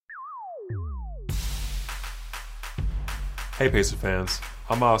Hey Pacer fans,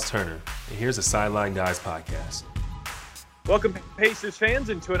 I'm Miles Turner, and here's the Sideline Guys podcast. Welcome, Pacers fans,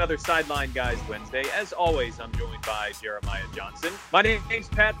 into another Sideline Guys Wednesday. As always, I'm joined by Jeremiah Johnson. My name's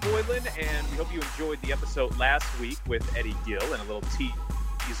Pat Boylan, and we hope you enjoyed the episode last week with Eddie Gill and a little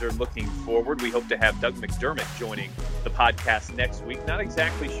teaser looking forward. We hope to have Doug McDermott joining the podcast next week. Not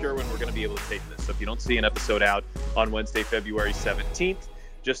exactly sure when we're going to be able to tape this, so if you don't see an episode out on Wednesday, February 17th,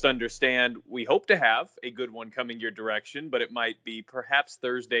 just understand we hope to have a good one coming your direction, but it might be perhaps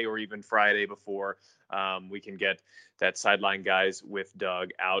Thursday or even Friday before we can get that Sideline Guys with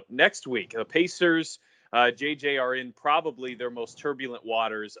Doug out next week. The Pacers, JJ, are in probably their most turbulent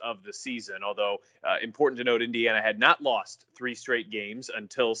waters of the season, although important to note, Indiana had not lost 3 straight games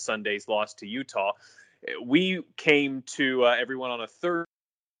until Sunday's loss to Utah. We came to everyone on a Thursday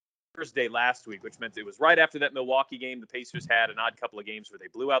last week, which meant it was right after that Milwaukee game. The Pacers had an odd couple of games where they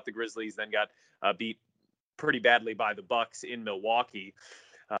blew out the Grizzlies, then got beat pretty badly by the Bucks in Milwaukee.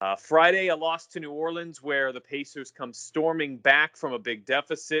 Friday, a loss to New Orleans, where the Pacers come storming back from a big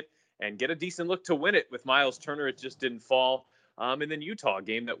deficit and get a decent look to win it with Miles Turner. It just didn't fall. And then Utah, a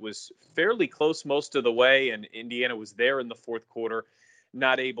game that was fairly close most of the way, and Indiana was there in the fourth quarter,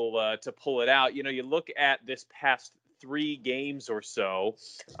 not able to pull it out. You know, you look at this past 3 games or so,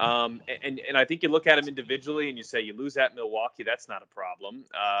 and I think you look at them individually and you say you lose at Milwaukee, that's not a problem.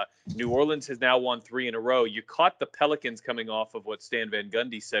 New Orleans has now won 3 in a row. You caught the Pelicans coming off of what Stan Van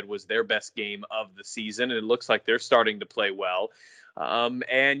Gundy said was their best game of the season, and it looks like they're starting to play well.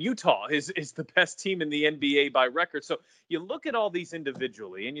 And Utah is the best team in the NBA by record. So you look at all these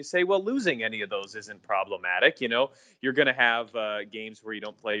individually and you say, well, losing any of those isn't problematic. You know, you're going to have games where you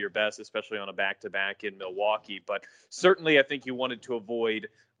don't play your best, especially on a back-to-back in Milwaukee. But certainly I think you wanted to avoid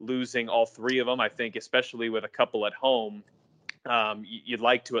losing all 3 of them. I think especially with a couple at home, you'd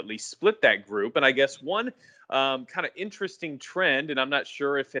like to at least split that group. And I guess one kind of interesting trend, and I'm not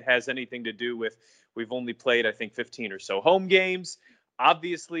sure if it has anything to do with we've only played, I think, 15 or so home games.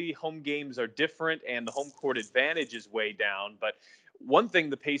 Obviously, home games are different, and the home court advantage is way down. But one thing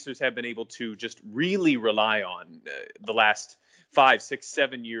the Pacers have been able to just really rely on the last 5, 6,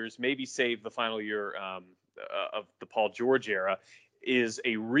 7 years, maybe save the final year of the Paul George era, is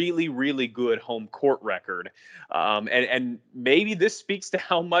a really, really good home court record. And maybe this speaks to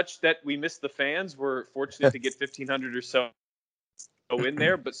how much that we miss the fans. We're fortunate to get 1,500 or so in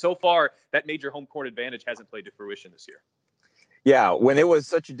there, but so far that major home court advantage hasn't played to fruition this year. Yeah, when it was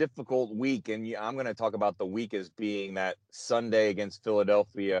such a difficult week, and I'm going to talk about the week as being that Sunday against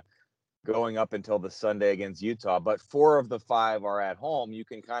Philadelphia going up until the Sunday against Utah, but 4 of the 5 are at home, you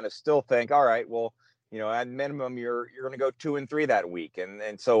can kind of still think, all right, well, you know, at minimum, you're going to go 2 and 3 that week.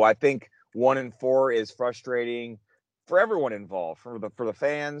 And so I think 1 and 4 is frustrating for everyone involved, for the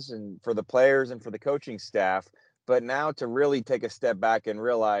fans and for the players and for the coaching staff. But now to really take a step back and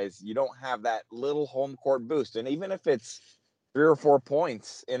realize you don't have that little home court boost. And even if it's 3 or 4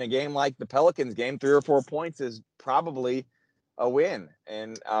 points in a game like the Pelicans game, 3 or 4 points is probably a win.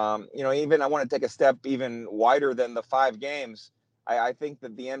 And, you know, even I want to take a step even wider than the 5 games. I think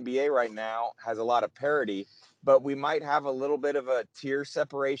that the NBA right now has a lot of parity, but we might have a little bit of a tier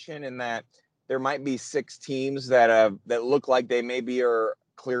separation in that there might be 6 teams that look like they maybe are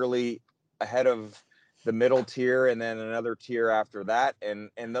clearly ahead of the middle tier and then another tier after that.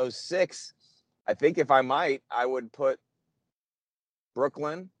 And those 6, I think if I might, I would put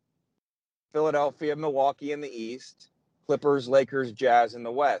Brooklyn, Philadelphia, Milwaukee in the East, Clippers, Lakers, Jazz in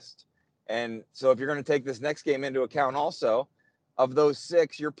the West. And so if you're going to take this next game into account also, of those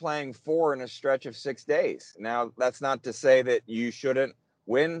 6, you're playing 4 in a stretch of 6 days. Now, that's not to say that you shouldn't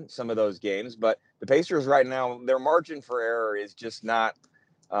win some of those games, but the Pacers right now, their margin for error is just not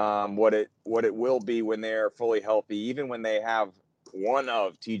what it will be when they're fully healthy, even when they have one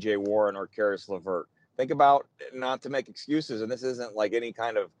of TJ Warren or Karis LeVert. Think about, not to make excuses, and this isn't like any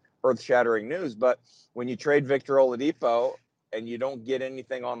kind of earth-shattering news, but when you trade Victor Oladipo and you don't get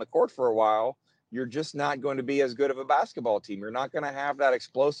anything on the court for a while, you're just not going to be as good of a basketball team. You're not going to have that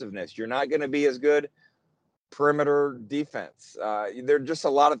explosiveness. You're not going to be as good perimeter defense. There are just a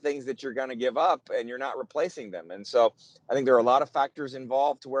lot of things that you're going to give up, and you're not replacing them. And so I think there are a lot of factors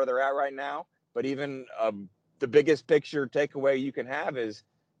involved to where they're at right now. But even the biggest picture takeaway you can have is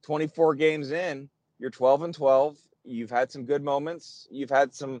 24 games in, you're 12 and 12. You've had some good moments. You've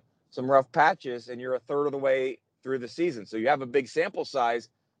had some rough patches, and you're a third of the way through the season. So you have a big sample size,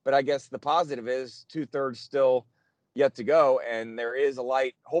 but I guess the positive is 2/3 still yet to go, and there is a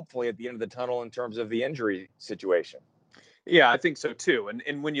light, hopefully, at the end of the tunnel in terms of the injury situation. Yeah, I think so too.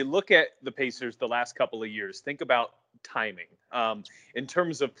 And when you look at the Pacers the last couple of years, think about timing. In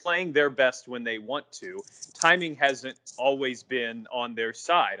terms of playing their best when they want to, timing hasn't always been on their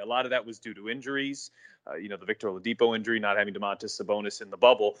side. A lot of that was due to injuries. The Victor Oladipo injury, not having Domantas Sabonis in the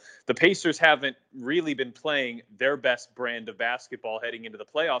bubble. The Pacers haven't really been playing their best brand of basketball heading into the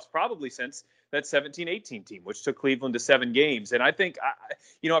playoffs, probably since that 17-18 team, which took Cleveland to 7 games. And I think,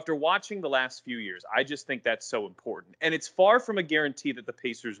 after watching the last few years, I just think that's so important. And it's far from a guarantee that the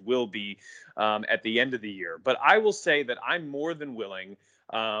Pacers will be at the end of the year. But I will say that I'm more than willing,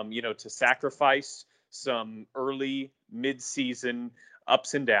 to sacrifice some early mid-season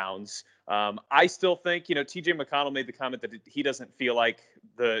ups and downs. I still think, TJ McConnell made the comment that he doesn't feel like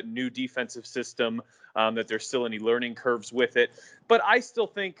the new defensive system, that there's still any learning curves with it. But I still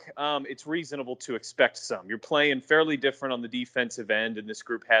think it's reasonable to expect some. You're playing fairly different on the defensive end, and this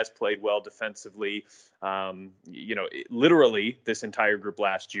group has played well defensively, literally this entire group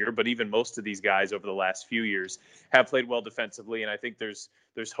last year, but even most of these guys over the last few years have played well defensively, and I think there's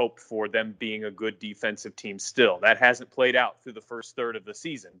hope for them being a good defensive team still. That hasn't played out through the first third of the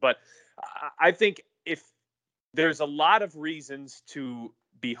season. But I think if there's a lot of reasons to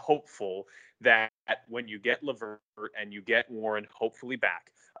be hopeful that when you get LeVert and you get Warren hopefully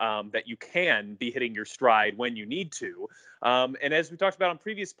back, that you can be hitting your stride when you need to. And as we talked about on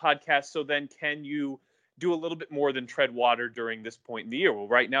previous podcasts, so then can you do a little bit more than tread water during this point in the year? Well,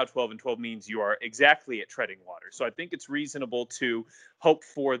 right now, 12-12 means you are exactly at treading water. So I think it's reasonable to hope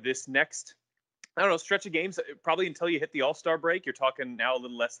for this next, stretch of games, probably until you hit the All-Star break. You're talking now a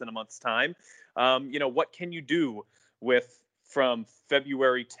little less than a month's time. What can you do from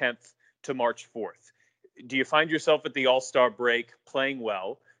February 10th to March 4th? Do you find yourself at the All-Star break playing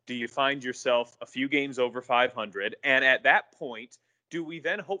well? Do you find yourself a few games over 500? And at that point, do we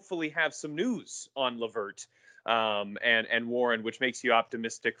then hopefully have some news on LeVert and Warren, which makes you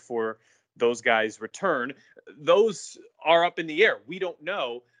optimistic for those guys' return? Those are up in the air. We don't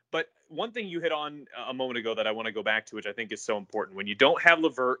know. But one thing you hit on a moment ago that I want to go back to, which I think is so important, when you don't have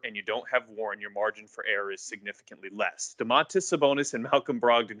LeVert and you don't have Warren, your margin for error is significantly less. Domantas Sabonis and Malcolm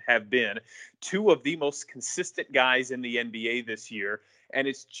Brogdon have been two of the most consistent guys in the NBA this year, and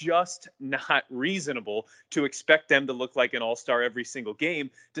it's just not reasonable to expect them to look like an all-star every single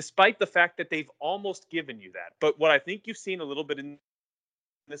game, despite the fact that they've almost given you that. But what I think you've seen a little bit in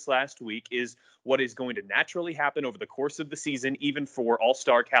this last week is what is going to naturally happen over the course of the season, even for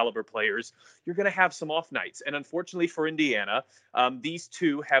all-star caliber players. You're going to have some off nights. And unfortunately for Indiana, these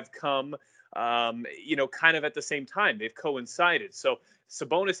two have come, kind of at the same time. They've coincided. So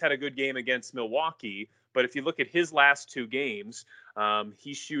Sabonis had a good game against Milwaukee, but if you look at his last 2 games,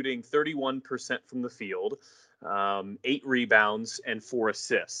 he's shooting 31% from the field, 8 rebounds and 4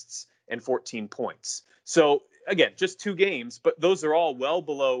 assists and 14 points. So again, just 2 games, but those are all well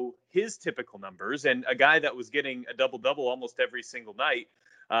below his typical numbers. And a guy that was getting a double-double almost every single night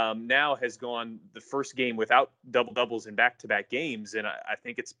now has gone the first game without double-doubles in back-to-back games, and I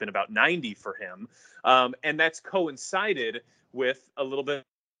think it's been about 90 for him. And that's coincided with a little bit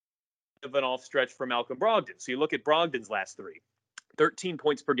of an off stretch for Malcolm Brogdon. So you look at Brogdon's last 3. 13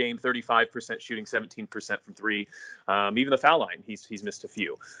 points per game, 35% shooting, 17% from 3. Even the foul line, he's missed a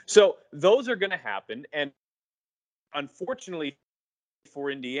few. So those are going to happen. And unfortunately for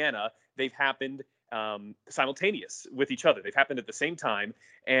Indiana, they've happened simultaneous with each other. They've happened at the same time.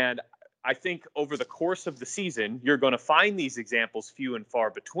 And I think over the course of the season, you're going to find these examples few and far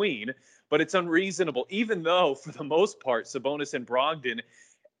between. But it's unreasonable, even though for the most part, Sabonis and Brogdon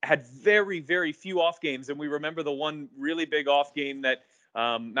had very, very few off games. And we remember the one really big off game that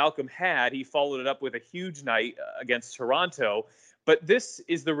Malcolm had. He followed it up with a huge night against Toronto. But this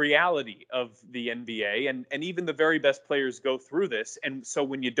is the reality of the NBA, and even the very best players go through this. And so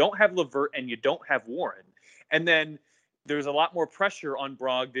when you don't have LeVert and you don't have Warren, and then there's a lot more pressure on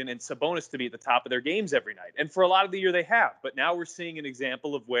Brogdon and Sabonis to be at the top of their games every night. And for a lot of the year they have. But now we're seeing an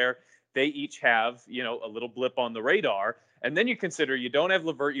example of where they each have, a little blip on the radar. And then you consider you don't have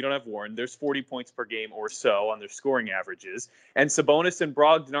LeVert, you don't have Warren. There's 40 points per game or so on their scoring averages. And Sabonis and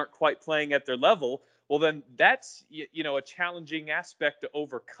Brogdon aren't quite playing at their level. Well, then that's, a challenging aspect to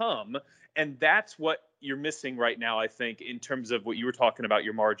overcome. And that's what you're missing right now, I think, in terms of what you were talking about,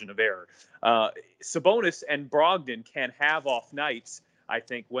 your margin of error. Sabonis and Brogdon can have off nights, I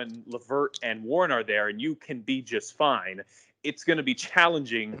think, when LeVert and Warren are there, and you can be just fine. It's going to be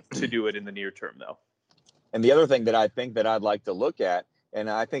challenging to do it in the near term, though. And the other thing that I think that I'd like to look at, and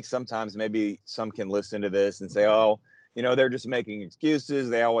I think sometimes maybe some can listen to this and say, oh, they're just making excuses.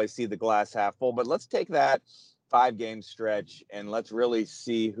 They always see the glass half full. But let's take that 5-game stretch and let's really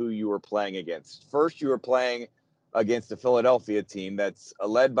see who you were playing against. First, you were playing against the Philadelphia team that's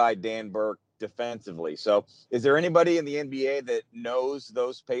led by Dan Burke, defensively. So is there anybody in the NBA that knows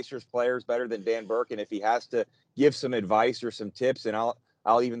those Pacers players better than Dan Burke? And if he has to give some advice or some tips, and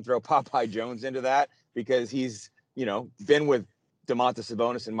I'll even throw Popeye Jones into that, because he's, been with Domantas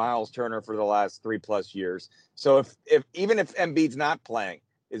Sabonis and Miles Turner for the last 3+ years. So if even if Embiid's not playing,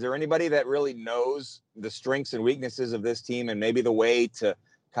 is there anybody that really knows the strengths and weaknesses of this team and maybe the way to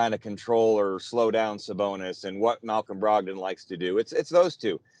kind of control or slow down Sabonis and what Malcolm Brogdon likes to do? It's those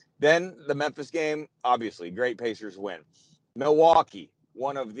two. Then the Memphis game, obviously, great Pacers win. Milwaukee,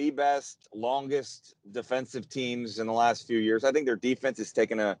 one of the best, longest defensive teams in the last few years. I think their defense has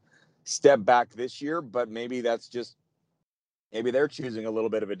taken a step back this year, but maybe they're choosing a little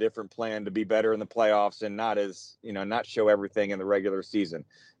bit of a different plan to be better in the playoffs and not show everything in the regular season.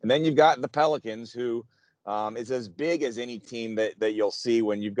 And then you've got the Pelicans, who is as big as any team that you'll see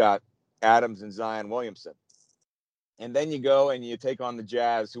when you've got Adams and Zion Williamson. And then you go and you take on the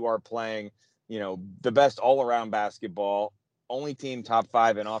Jazz, who are playing, the best all-around basketball, only team top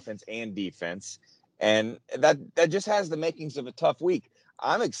 5 in offense and defense. And that just has the makings of a tough week.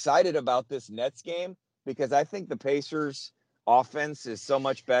 I'm excited about this Nets game because I think the Pacers offense is so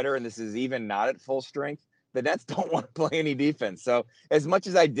much better, and this is even not at full strength. The Nets don't want to play any defense. So as much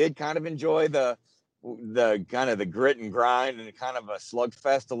as I did kind of enjoy the kind of the grit and grind and kind of a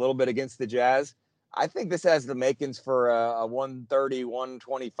slugfest a little bit against the Jazz, I think this has the makings for a 130,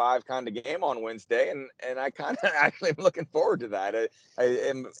 125 kind of game on Wednesday, and I kind of actually am looking forward to that.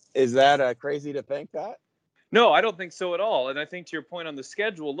 Is that crazy to think that? No, I don't think so at all. And I think to your point on the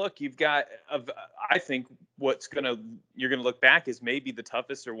schedule, look, you've got, I think you're going to look back as maybe the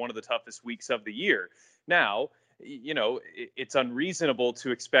toughest or one of the toughest weeks of the year. Now, it's unreasonable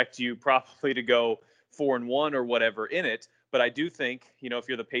to expect you probably to go 4-1 or whatever in it. But I do think, if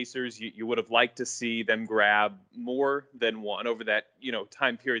you're the Pacers, you would have liked to see them grab more than one over that,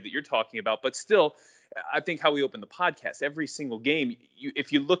 time period that you're talking about. But still, I think how we open the podcast, every single game,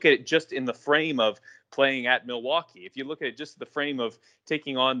 if you look at it just in the frame of playing at Milwaukee, if you look at it just the frame of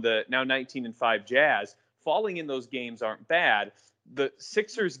taking on the now 19-5 Jazz, falling in those games aren't bad. The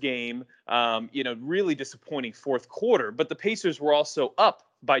Sixers game, really disappointing fourth quarter, but the Pacers were also up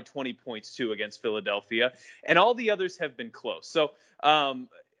by 20 points too against Philadelphia, and all the others have been close. So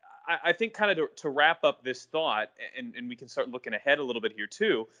I think kind of to wrap up this thought, and we can start looking ahead a little bit here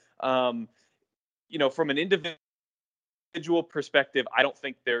too, from an individual perspective, I don't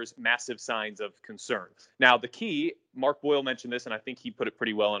think there's massive signs of concern. Now, the key, Mark Boyle mentioned this, and I think he put it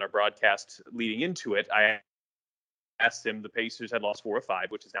pretty well in our broadcast leading into it. I asked him, the Pacers had lost 4 of 5,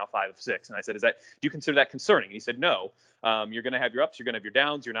 which is now 5 of 6. And I said, do you consider that concerning? And he said, no, you're going to have your ups, you're going to have your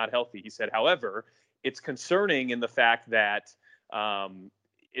downs, you're not healthy. He said, however, it's concerning in the fact that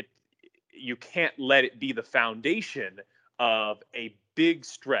you can't let it be the foundation of a big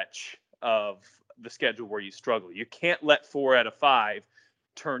stretch of the schedule where you struggle. You can't let 4 out of 5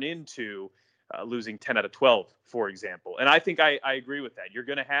 turn into losing 10 out of 12, for example. And I think I agree with that. You're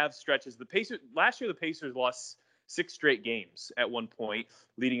going to have stretches. Last year, the Pacers lost 6 straight games at one point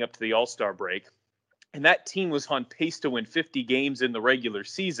leading up to the All-Star break. And that team was on pace to win 50 games in the regular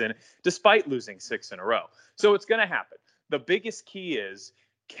season, despite losing 6 in a row. So it's going to happen. The biggest key is,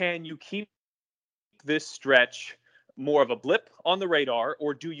 can you keep this stretch more of a blip on the radar,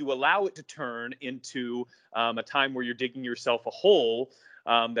 or do you allow it to turn into a time where you're digging yourself a hole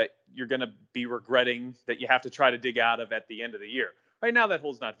that you're going to be regretting that you have to try to dig out of at the end of the year? Right now, that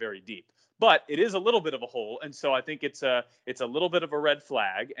hole's not very deep, but it is a little bit of a hole. And so I think it's a little bit of a red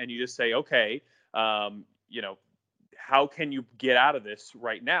flag, and you just say, okay, how can you get out of this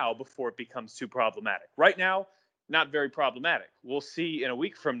right now before it becomes too problematic? Right now, not very problematic. We'll see in a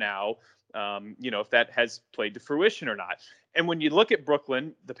week from now, if that has played to fruition or not. And when you look at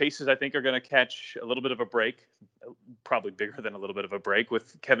Brooklyn, the Pacers, I think, are going to catch a little bit of a break, probably bigger than a little bit of a break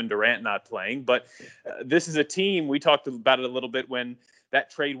with Kevin Durant not playing. But this is a team, we talked about it a little bit when that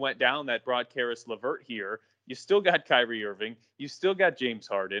trade went down, that brought Karis LeVert here. You still got Kyrie Irving. You still got James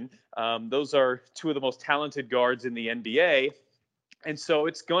Harden. Those are 2 of the most talented guards in the NBA. And so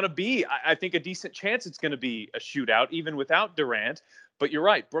it's going to be, I think, a decent chance it's going to be a shootout, even without Durant. But you're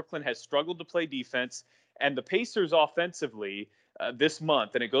right, Brooklyn has struggled to play defense. And the Pacers offensively this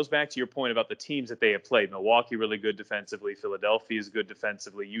month, and it goes back to your point about the teams that they have played. Milwaukee, really good defensively. Philadelphia is good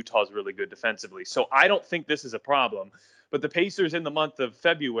defensively. Utah's really good defensively. So I don't think this is a problem. But the Pacers in the month of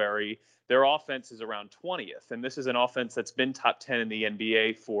February, their offense is around 20th. And this is an offense that's been top 10 in the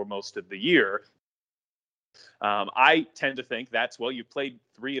NBA for most of the year. I tend to think you played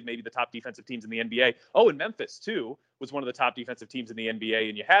three of maybe the top defensive teams in the NBA. Oh, and Memphis, too, was one of the top defensive teams in the NBA,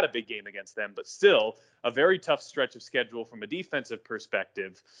 and you had a big game against them, but still a very tough stretch of schedule from a defensive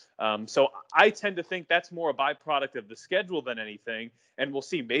perspective. So I tend to think that's more a byproduct of the schedule than anything, and we'll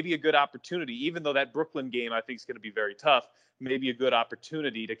see. Maybe a good opportunity, even though that Brooklyn game I think is going to be very tough, maybe a good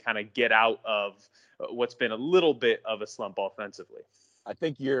opportunity to kind of get out of what's been a little bit of a slump offensively. I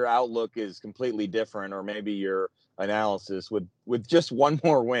think your outlook is completely different, or maybe your analysis with just one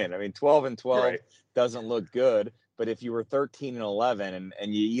more win. I mean, 12-12 Right. doesn't look good, but if you were 13-11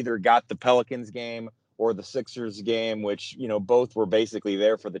 and you either got the Pelicans game or the Sixers game, which, both were basically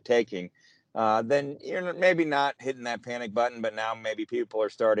there for the taking, then you're maybe not hitting that panic button, but now maybe people are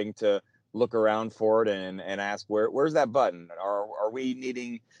starting to look around for it and ask, where's that button? Are we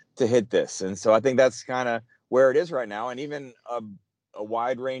needing to hit this? And so I think that's kind of where it is right now. And even a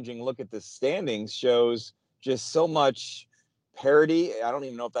wide-ranging look at the standings shows just so much parity. I don't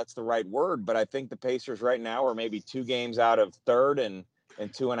even know if that's the right word, but I think the Pacers right now are maybe 2 games out of third and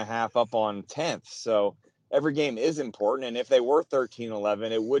 2.5 up on 10th. So every game is important. And if they were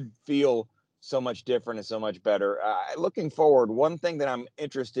 13-11, it would feel so much different and so much better. Looking forward, one thing that I'm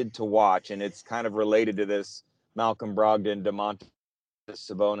interested to watch, and it's kind of related to this Malcolm Brogdon, Domantas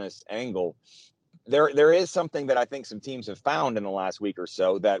Sabonis angle, there is something that I think some teams have found in the last week or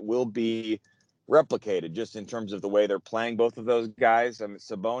so that will be replicated just in terms of the way they're playing both of those guys. I mean,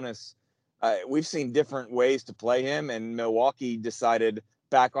 Sabonis, we've seen different ways to play him, and Milwaukee decided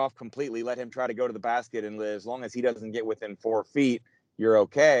back off completely, let him try to go to the basket, and as long as he doesn't get within 4 feet, you're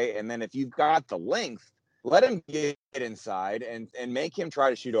okay. And then if you've got the length, let him get inside and make him try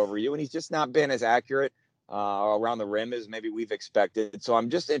to shoot over you. And he's just not been as accurate around the rim as maybe we've expected. So I'm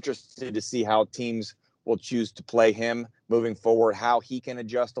just interested to see how teams will choose to play him moving forward, how he can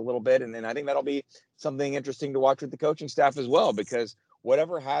adjust a little bit. And then I think that'll be something interesting to watch with the coaching staff as well, because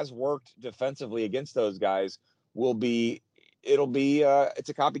whatever has worked defensively against those guys it's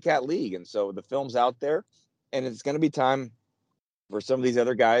a copycat league. And so the film's out there, and it's going to be time for some of these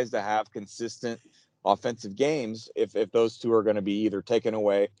other guys to have consistent offensive games if those two are going to be either taken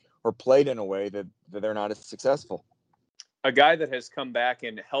away or played in a way that they're not as successful. A guy that has come back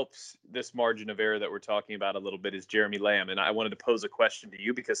and helps this margin of error that we're talking about a little bit is Jeremy Lamb. And I wanted to pose a question to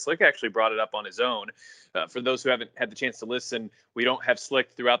you because Slick actually brought it up on his own. For those who haven't had the chance to listen, we don't have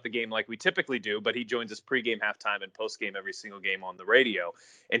Slick throughout the game like we typically do, but he joins us pregame, halftime, and postgame every single game on the radio.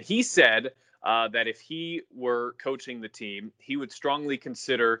 And he said that if he were coaching the team, he would strongly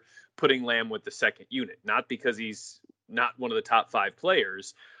consider putting Lamb with the second unit, not because he's not one of the top 5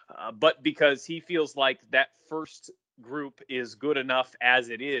 players, but because he feels like that first group is good enough as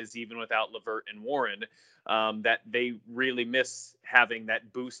it is, even without LeVert and Warren, that they really miss having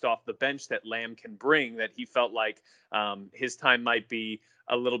that boost off the bench that Lamb can bring, that he felt like his time might be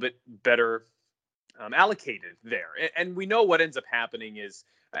a little bit better allocated there. And we know what ends up happening is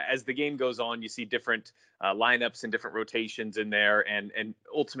as the game goes on, you see different lineups and different rotations in there. And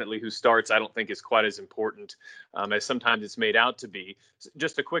ultimately who starts, I don't think is quite as important as sometimes it's made out to be.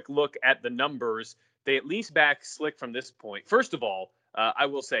 Just a quick look at the numbers. They at least back Slick from this point. First of all, I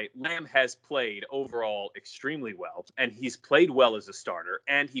will say Lamb has played overall extremely well, and he's played well as a starter,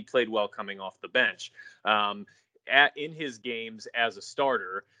 and he played well coming off the bench. In his games as a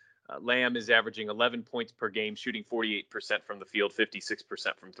starter, Lamb is averaging 11 points per game, shooting 48% from the field,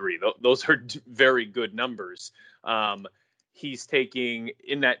 56% from 3. Those are very good numbers. He's taking,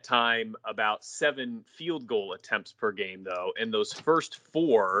 in that time, about 7 field goal attempts per game, though. And those first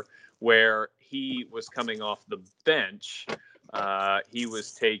 4 where he was coming off the bench, he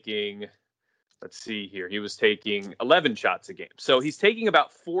was taking, he was taking 11 shots a game. So he's taking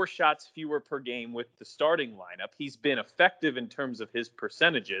about 4 shots fewer per game with the starting lineup. He's been effective in terms of his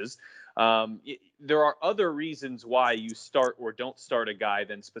percentages. There are other reasons why you start or don't start a guy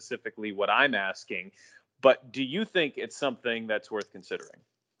than specifically what I'm asking. But do you think it's something that's worth considering?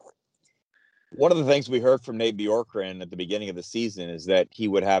 One of the things we heard from Nate Bjorkgren at the beginning of the season is that he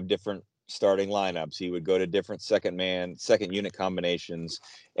would have different starting lineups. He would go to different second unit combinations,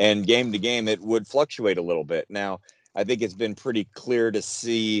 and game to game, it would fluctuate a little bit. Now, I think it's been pretty clear to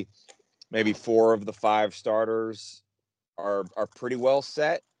see maybe 4 of the 5 starters are pretty well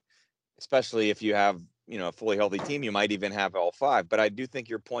set, especially if you have, a fully healthy team, you might even have all 5. But I do think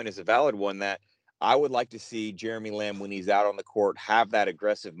your point is a valid one, that I would like to see Jeremy Lamb, when he's out on the court, have that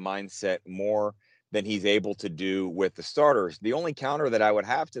aggressive mindset more than he's able to do with the starters. The only counter that I would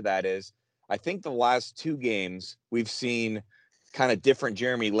have to that is, I think the last 2 games we've seen kind of different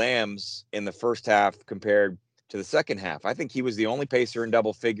Jeremy Lambs in the first half compared to the second half. I think he was the only Pacer in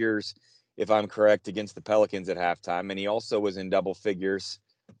double figures if I'm correct, against the Pelicans at halftime. And he also was in double figures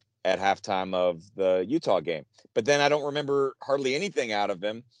at halftime of the Utah game. But then I don't remember hardly anything out of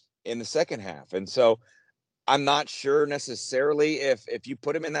him in the second half. And so I'm not sure necessarily if you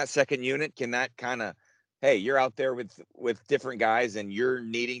put him in that second unit, can that kind of, hey, you're out there with different guys and you're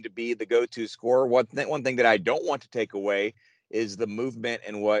needing to be the go-to scorer. One thing that I don't want to take away is the movement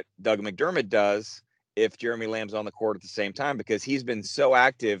and what Doug McDermott does if Jeremy Lamb's on the court at the same time, because he's been so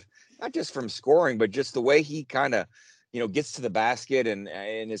active, not just from scoring, but just the way he kind of, gets to the basket and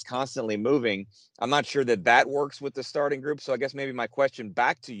is constantly moving. I'm not sure that works with the starting group. So I guess maybe my question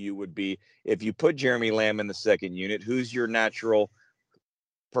back to you would be, if you put Jeremy Lamb in the second unit, who's your natural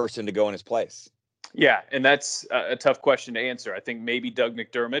person to go in his place? Yeah, and that's a tough question to answer. I think maybe Doug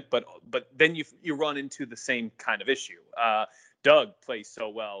McDermott, but then you run into the same kind of issue. Doug plays so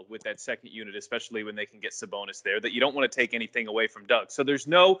well with that second unit, especially when they can get Sabonis there, that you don't want to take anything away from Doug. So there's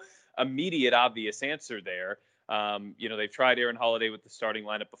no immediate obvious answer there. They've tried Aaron Holiday with the starting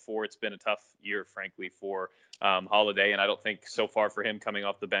lineup before. It's been a tough year, frankly, for Holiday, and I don't think so far for him coming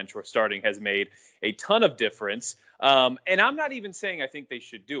off the bench or starting has made a ton of difference. And I'm not even saying I think they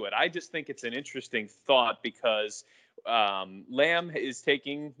should do it. I just think it's an interesting thought because Lamb is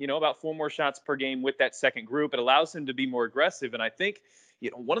taking, about 4 more shots per game with that second group. It allows him to be more aggressive. And I think,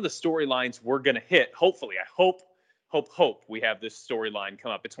 one of the storylines we're going to hit, hopefully, I hope we have this storyline come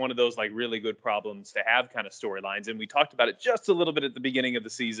up. It's one of those like really good problems to have kind of storylines. And we talked about it just a little bit at the beginning of the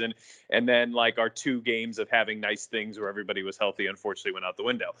season. And then like our 2 games of having nice things where everybody was healthy, unfortunately went out the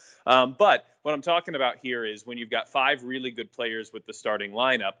window. But what I'm talking about here is when you've got 5 really good players with the starting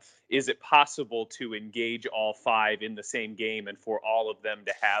lineup, is it possible to engage all 5 in the same game and for all of them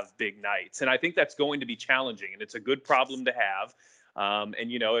to have big nights? And I think that's going to be challenging, and it's a good problem to have.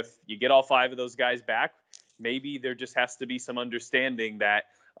 If you get all 5 of those guys back, maybe there just has to be some understanding that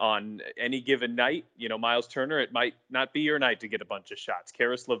on any given night, Miles Turner, it might not be your night to get a bunch of shots.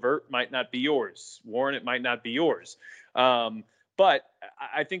 Karis LeVert might not be yours. Warren, it might not be yours. But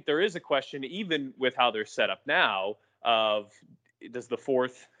I think there is a question, even with how they're set up now, of does the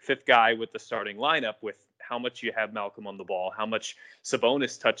 4th, 5th guy with the starting lineup, with how much you have Malcolm on the ball, how much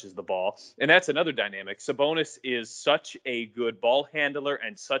Sabonis touches the ball. And that's another dynamic. Sabonis is such a good ball handler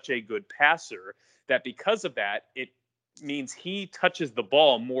and such a good passer that because of that, it means he touches the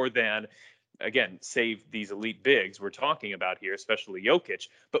ball more than, again, save these elite bigs we're talking about here, especially Jokic,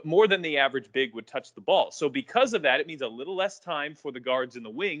 but more than the average big would touch the ball. So because of that, it means a little less time for the guards in the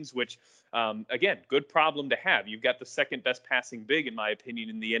wings, which, again, good problem to have. You've got the second best passing big, in my opinion,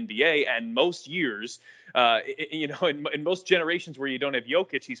 in the NBA, and most years, in most generations where you don't have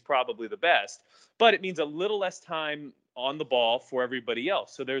Jokic, he's probably the best. But it means a little less time on the ball for everybody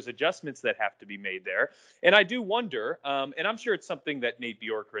else. So there's adjustments that have to be made there. And I do wonder, and I'm sure it's something that Nate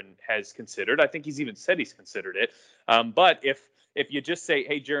Bjorkgren has considered. I think he's even said he's considered it. But if you just say,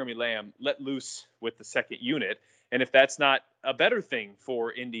 hey, Jeremy Lamb, let loose with the second unit, and if that's not a better thing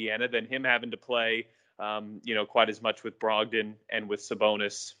for Indiana than him having to play, quite as much with Brogdon and with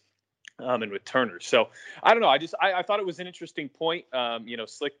Sabonis and with Turner. So I don't know. I thought it was an interesting point.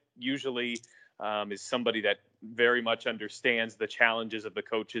 Slick usually is somebody that very much understands the challenges of the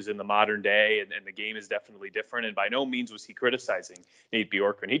coaches in the modern day, and the game is definitely different. And by no means was he criticizing Nate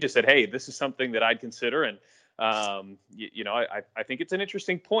Bjorkgren. He just said, hey, this is something that I'd consider. And, I think it's an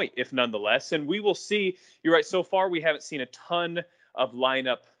interesting point, if nonetheless. And we will see. You're right. So far, we haven't seen a ton of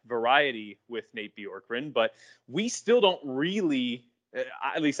lineup variety with Nate Bjorkgren, but we still don't really,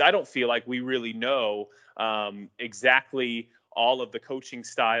 at least I don't feel like we really know exactly all of the coaching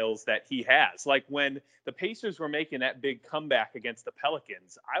styles that he has. Like when the Pacers were making that big comeback against the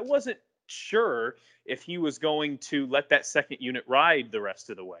Pelicans, I wasn't sure if he was going to let that second unit ride the rest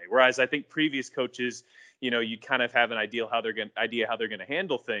of the way. Whereas I think previous coaches, you kind of have an idea how they're going to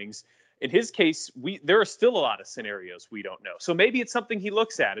handle things. In his case, there are still a lot of scenarios we don't know. So maybe it's something he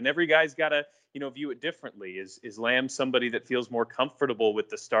looks at, and every guy's got to, view it differently. Is Lamb somebody that feels more comfortable with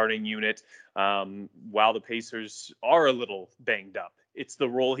the starting unit while the Pacers are a little banged up? It's the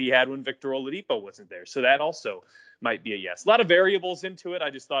role he had when Victor Oladipo wasn't there. So that also might be a yes. A lot of variables into it. I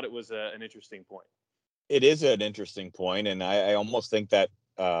just thought it was an interesting point. It is an interesting point, and I almost think that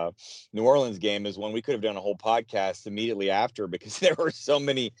New Orleans game is one we could have done a whole podcast immediately after, because there were so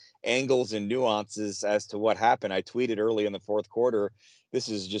many angles and nuances as to what happened. I tweeted early in the 4th quarter, this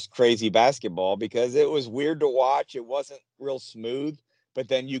is just crazy basketball, because it was weird to watch. It wasn't real smooth, but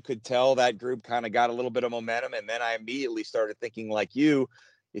then you could tell that group kind of got a little bit of momentum. And then I immediately started thinking like you,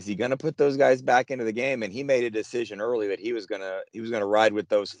 is he going to put those guys back into the game? And he made a decision early that he was going to ride with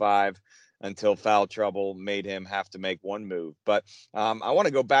those 5 until foul trouble made him have to make one move. But I want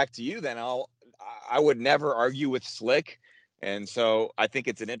to go back to you then. I would never argue with Slick. And so I think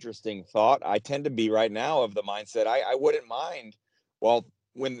it's an interesting thought. I tend to be right now of the mindset I wouldn't mind, well,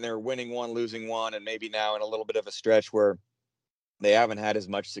 when they're winning one, losing one, and maybe now in a little bit of a stretch where they haven't had as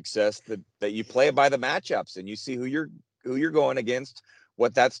much success, that you play it by the matchups and you see who you're going against,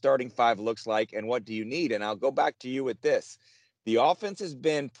 what that starting five looks like, and what do you need. And I'll go back to you with this. The offense has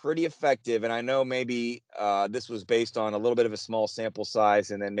been pretty effective, and I know maybe this was based on a little bit of a small sample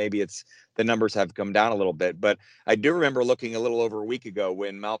size, and then maybe the numbers have come down a little bit. But I do remember looking a little over a week ago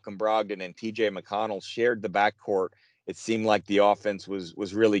when Malcolm Brogdon and TJ McConnell shared the backcourt. It seemed like the offense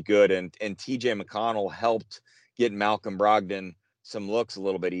was really good, and TJ McConnell helped get Malcolm Brogdon some looks a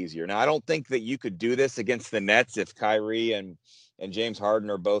little bit easier. Now, I don't think that you could do this against the Nets if Kyrie and James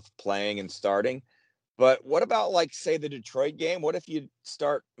Harden are both playing and starting. But what about, like, say, the Detroit game? What if you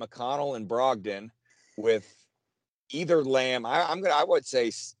start McConnell and Brogdon with either Lamb? I would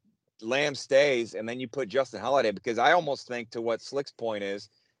say Lamb stays, and then you put Justin Holiday, because I almost think, to what Slick's point is,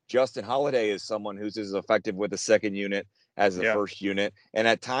 Justin Holiday is someone who's as effective with the second unit as the first unit. And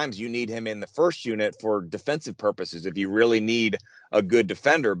at times you need him in the first unit for defensive purposes if you really need a good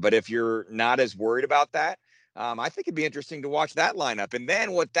defender. But if you're not as worried about that, I think it'd be interesting to watch that lineup. And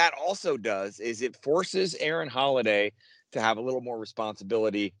then what that also does is it forces Aaron Holiday to have a little more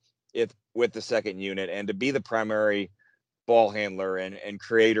responsibility with the second unit and to be the primary ball handler and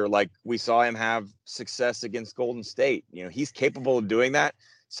creator, like we saw him have success against Golden State. He's capable of doing that.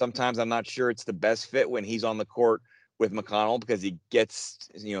 Sometimes I'm not sure it's the best fit when he's on the court with McConnell, because he gets,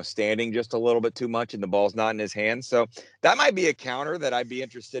 standing just a little bit too much and the ball's not in his hands. So that might be a counter that I'd be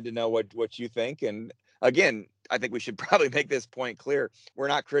interested to know what you think. And again, I think we should probably make this point clear. We're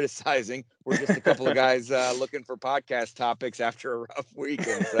not criticizing. We're just a couple of guys looking for podcast topics after a rough week.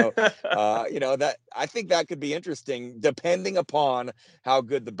 And so, that I think that could be interesting depending upon how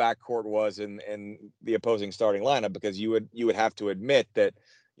good the backcourt was in the opposing starting lineup, because you would have to admit that,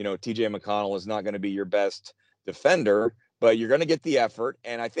 TJ McConnell is not going to be your best defender, but you're going to get the effort.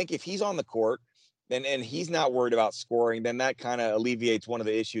 And I think if he's on the court and he's not worried about scoring, then that kind of alleviates one of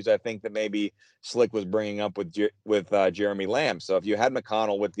the issues I think that maybe Slick was bringing up with Jeremy Lamb. So if you had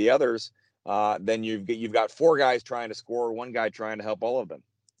McConnell with the others, then you've got four guys trying to score, one guy trying to help all of them.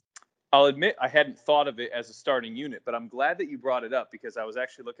 I'll admit I hadn't thought of it as a starting unit, but I'm glad that you brought it up, because I was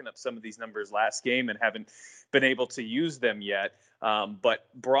actually looking up some of these numbers last game and haven't been able to use them yet. But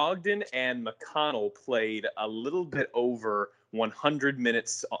Brogdon and McConnell played a little bit over 100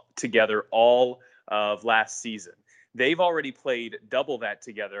 minutes together all of last season. They've already played double that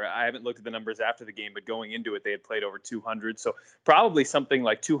together. I haven't looked at the numbers after the game, but going into it, they had played over 200. So probably something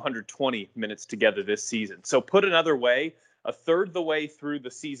like 220 minutes together this season. So put another way, a third the way through the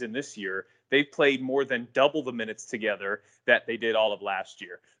season this year, they've played more than double the minutes together that they did all of last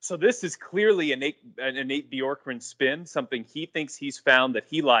year. So this is clearly a Nate Bjorkgren spin, something he thinks he's found that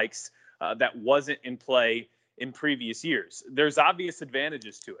he likes that wasn't in play in previous years. There's obvious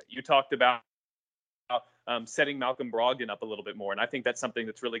advantages to it. You talked about setting Malcolm Brogdon up a little bit more, and I think that's something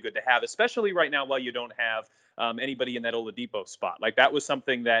that's really good to have, especially right now while you don't have anybody in that Oladipo spot. Like, that was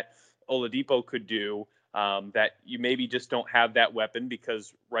something that Oladipo could do. That you maybe just don't have that weapon,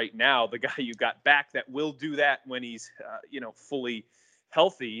 because right now the guy you got back that will do that when he's fully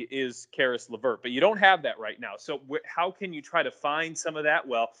healthy is Caris LeVert, but you don't have that right now. So how can you try to find some of that?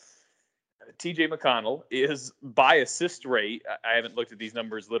 Well, TJ McConnell is, by assist rate, I haven't looked at these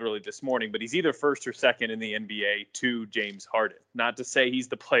numbers literally this morning, but he's either first or second in the NBA to James Harden. Not to say he's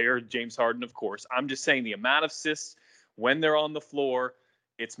the player, James Harden, of course. I'm just saying the amount of assists when they're on the floor,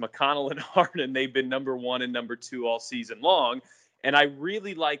 it's McConnell and Harden. They've been number one and number two all season long. And I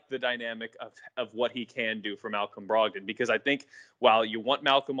really like the dynamic of what he can do for Malcolm Brogdon, because I think while you want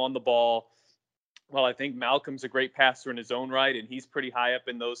Malcolm on the ball, well, I think Malcolm's a great passer in his own right, and he's pretty high up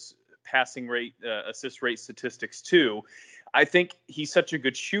in those passing rate, assist rate statistics too. I think he's such a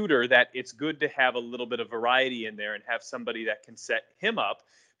good shooter that it's good to have a little bit of variety in there and have somebody that can set him up,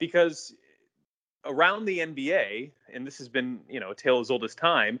 because around the NBA, and this has been, a tale as old as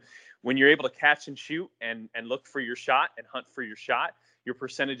time, when you're able to catch and shoot and look for your shot and hunt for your shot, your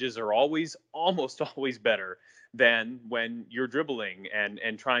percentages are almost always better than when you're dribbling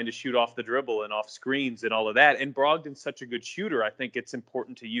and trying to shoot off the dribble and off screens and all of that. And Brogdon's such a good shooter. I think it's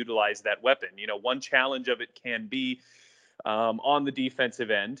important to utilize that weapon. One challenge of it can be on the defensive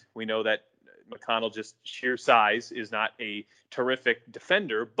end. We know that McConnell, just sheer size, is not a terrific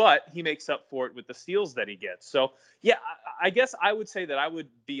defender, but he makes up for it with the steals that he gets. So, yeah, I guess I would say that I would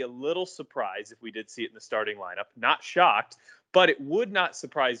be a little surprised if we did see it in the starting lineup. Not shocked, But it would not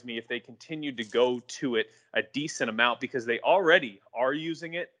surprise me if they continued to go to it a decent amount, because they already are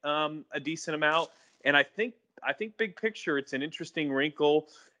using it a decent amount. And I think big picture, it's an interesting wrinkle.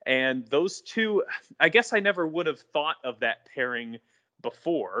 And those two, I guess I never would have thought of that pairing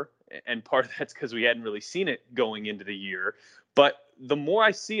before. And part of that's because we hadn't really seen it going into the year. But the more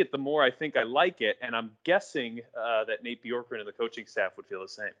I see it, the more I think I like it. And I'm guessing that Nate Bjorkgren and the coaching staff would feel the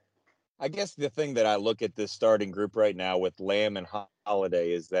same. I guess the thing that I look at this starting group right now with Lamb and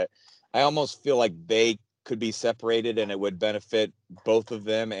Holiday is that I almost feel like they could be separated and it would benefit both of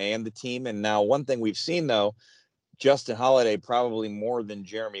them and the team. And now one thing we've seen, though, Justin Holiday probably more than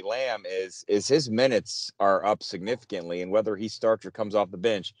Jeremy Lamb is his minutes are up significantly, and whether he starts or comes off the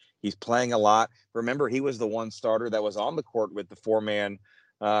bench, he's playing a lot. Remember, he was the one starter that was on the court with the four-man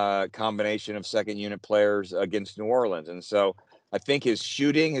combination of second unit players against New Orleans. And so I think his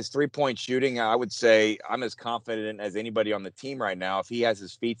shooting, his 3-point shooting, I would say I'm as confident as anybody on the team right now. If he has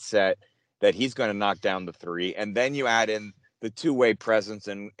his feet set, that he's going to knock down the three. And then you add in the two-way presence,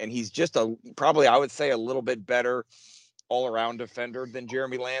 and he's just probably, I would say, a little bit better all-around defender than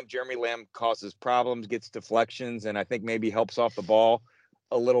Jeremy Lamb. Jeremy Lamb causes problems, gets deflections, and I think maybe helps off the ball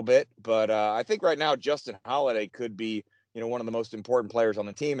a little bit. But I think right now Justin Holiday could be, one of the most important players on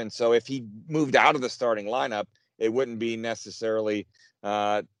the team. And so if he moved out of the starting lineup, it wouldn't be necessarily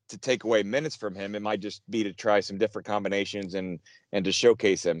to take away minutes from him. It might just be to try some different combinations and to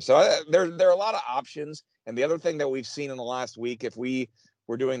showcase him. So there are a lot of options. And the other thing that we've seen in the last week, if we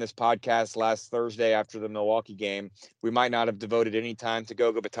were doing this podcast last Thursday after the Milwaukee game, we might not have devoted any time to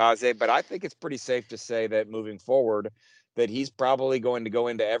Goga Bitadze, but I think it's pretty safe to say that moving forward, that he's probably going to go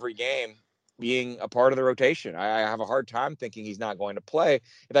into every game being a part of the rotation. I have a hard time thinking he's not going to play.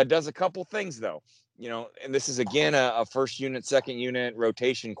 That does a couple things, though. And this is, again, a first unit, second unit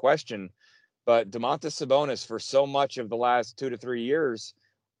rotation question, but Domantas Sabonis, for so much of the last 2 to 3 years,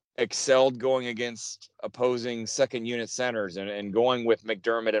 excelled going against opposing second unit centers and going with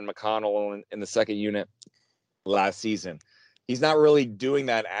McDermott and McConnell in the second unit last season. He's not really doing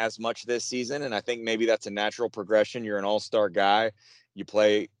that as much this season, and I think maybe that's a natural progression. You're an all-star guy. You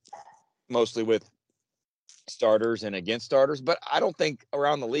play mostly with starters and against starters, but I don't think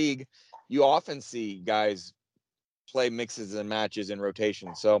around the league you often see guys play mixes and matches in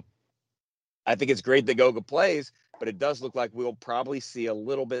rotation. So I think it's great that Goga plays, but it does look like we'll probably see a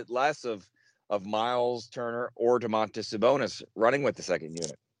little bit less of Miles Turner or Domantas Sabonis running with the second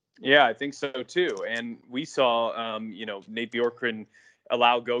unit. Yeah, I think so too. And we saw, Nate Bjorkgren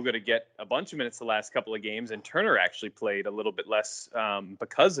allow Goga to get a bunch of minutes the last couple of games, and Turner actually played a little bit less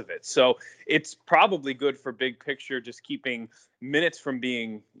because of it. So it's probably good for big picture, just keeping minutes from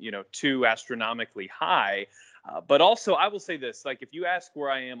being, too astronomically high. But also, I will say this, like, if you ask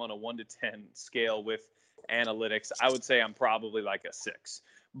where I am on a 1 to 10 scale with analytics, I would say I'm probably like a 6.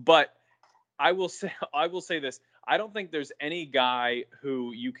 But I will say this. I don't think there's any guy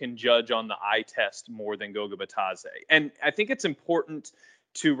who you can judge on the eye test more than Goga Bitadze. And I think it's important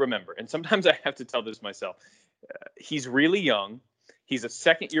to remember, and sometimes I have to tell this myself, he's really young. He's a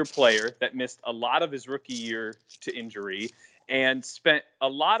second-year player that missed a lot of his rookie year to injury and spent a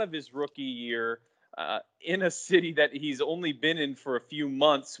lot of his rookie year in a city that he's only been in for a few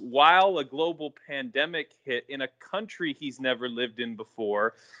months while a global pandemic hit in a country he's never lived in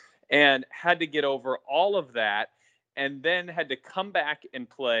before, and had to get over all of that, and then had to come back and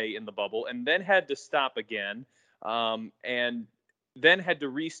play in the bubble, and then had to stop again, and then had to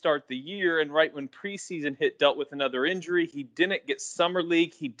restart the year. And right when preseason hit, dealt with another injury. He didn't get summer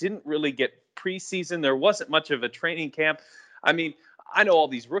league. He didn't really get preseason. There wasn't much of a training camp. I mean, I know all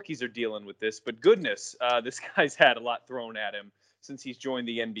these rookies are dealing with this, but goodness, this guy's had a lot thrown at him since he's joined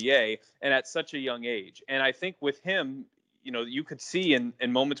the NBA, and at such a young age. And I think with him, you could see in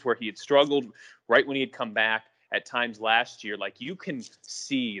moments where he had struggled right when he had come back at times last year, like, you can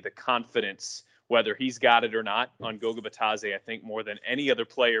see the confidence, whether he's got it or not, on Goga Bitadze, I think, more than any other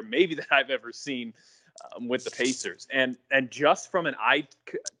player maybe that I've ever seen with the Pacers. And just from an eye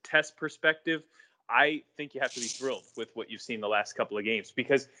test perspective, I think you have to be thrilled with what you've seen the last couple of games,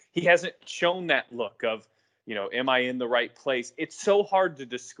 because he hasn't shown that look of, am I in the right place? It's so hard to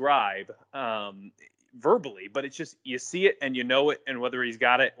describe verbally, but it's just, you see it and you know it, and whether he's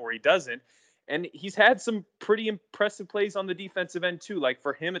got it or he doesn't. And he's had some pretty impressive plays on the defensive end too. Like,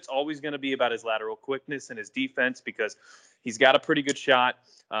 for him, it's always going to be about his lateral quickness and his defense, because he's got a pretty good shot.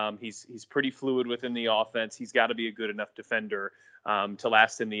 He's pretty fluid within the offense. He's got to be a good enough defender to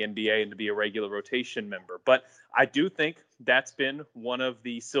last in the NBA and to be a regular rotation member. But I do think that's been one of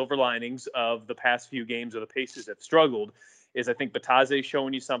the silver linings of the past few games where the Pacers have struggled, is I think Bitadze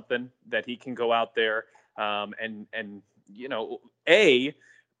showing you something that he can go out there and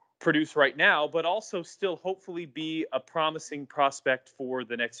produce right now, but also still hopefully be a promising prospect for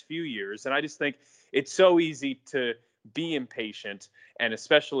the next few years. And I just think it's so easy to be impatient, and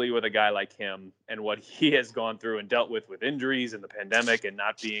especially with a guy like him and what he has gone through and dealt with injuries and the pandemic and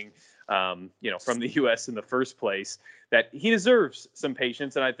not being, from the U.S. in the first place, that he deserves some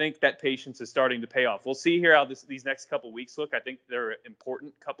patience. And I think that patience is starting to pay off. We'll see here how these next couple weeks look. I think they're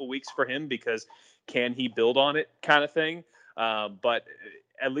important couple weeks for him because can he build on it kind of thing. But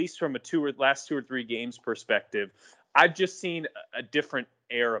at least from last 2 or 3 games perspective, I've just seen a different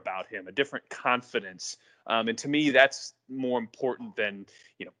air about him, a different confidence. And to me, that's more important than,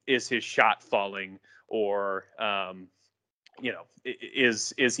 is his shot falling or,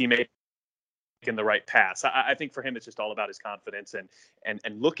 is he making the right pass? I think for him, it's just all about his confidence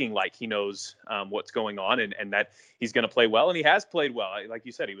and looking like he knows what's going on and that he's going to play well. And he has played well. Like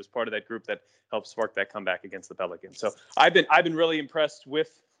you said, he was part of that group that helped spark that comeback against the Pelicans. So I've been really impressed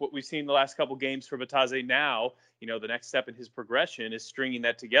with what we've seen the last couple games for Bitadze. Now, the next step in his progression is stringing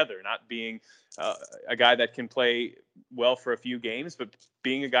that together, not being a guy that can play well for a few games, but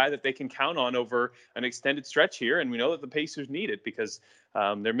being a guy that they can count on over an extended stretch here. And we know that the Pacers need it because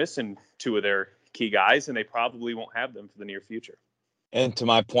they're missing 2 of their key guys, and they probably won't have them for the near future. And to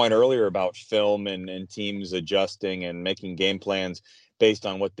my point earlier about film and teams adjusting and making game plans based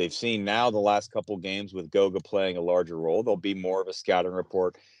on what they've seen now, the last couple games with Goga playing a larger role, there'll be more of a scouting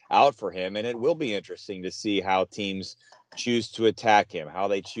report out for him. And it will be interesting to see how teams choose to attack him, how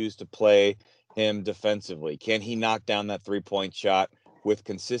they choose to play him defensively. Can he knock down that 3-point shot with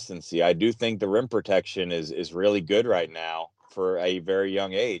consistency? I do think the rim protection is really good right now for a very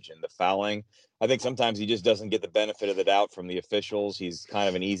young age, and the fouling, I think sometimes he just doesn't get the benefit of the doubt from the officials. He's kind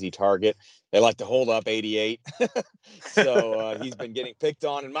of an easy target. They like to hold up 88. So he's been getting picked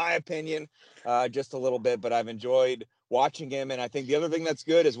on, in my opinion, just a little bit, but I've enjoyed watching him. And I think the other thing that's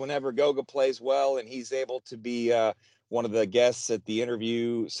good is whenever Goga plays well and he's able to be one of the guests at the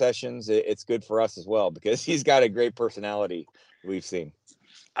interview sessions, it's good for us as well because he's got a great personality we've seen.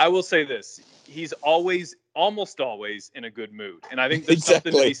 I will say this. He's almost always in a good mood. And I think there's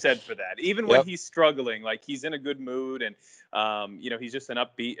something to be said for that. Even when he's struggling, like he's in a good mood and, he's just an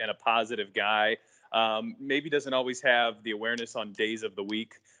upbeat and a positive guy. Maybe doesn't always have the awareness on days of the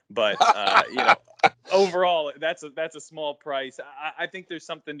week, but, overall, that's a small price. I think there's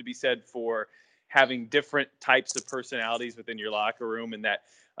something to be said for having different types of personalities within your locker room and that,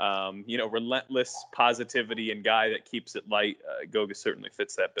 relentless positivity and guy that keeps it light. Goga certainly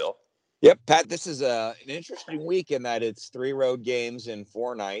fits that bill. Yep, Pat, this is an interesting week in that it's 3 road games in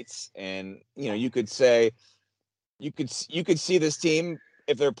 4 nights. And, you could say you could see this team,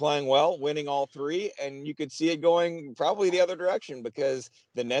 if they're playing well, winning all 3. And you could see it going probably the other direction because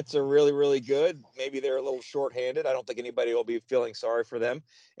the Nets are really, really good. Maybe they're a little shorthanded. I don't think anybody will be feeling sorry for them.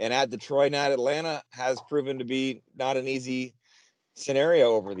 And at Detroit and at Atlanta has proven to be not an easy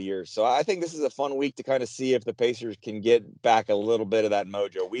scenario over the years. So I think this is a fun week to kind of see if the Pacers can get back a little bit of that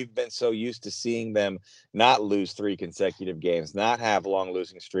mojo. We've been so used to seeing them not lose 3 consecutive games, not have long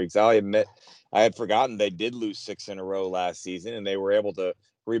losing streaks. I'll admit I had forgotten they did lose 6 in a row last season and they were able to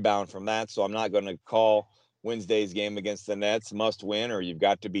rebound from that. So I'm not going to call Wednesday's game against the Nets must win or you've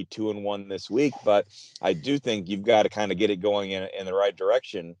got to be 2-1 this week. But I do think you've got to kind of get it going in the right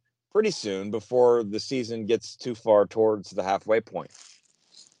direction pretty soon before the season gets too far towards the halfway point.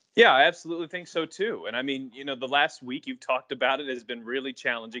 Yeah, I absolutely think so too. And I mean, the last week you've talked about it has been really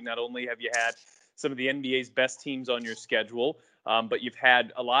challenging. Not only have you had some of the NBA's best teams on your schedule, but you've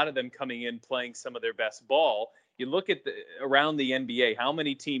had a lot of them coming in playing some of their best ball. You look at around the NBA, how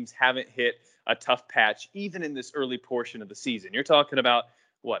many teams haven't hit a tough patch, even in this early portion of the season? You're talking about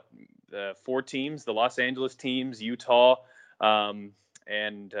what, 4 teams, the Los Angeles teams, Utah,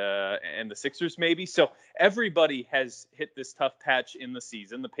 and the Sixers maybe. So everybody has hit this tough patch in the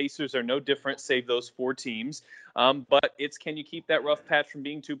season. The Pacers are no different, save those 4 teams. But can you keep that rough patch from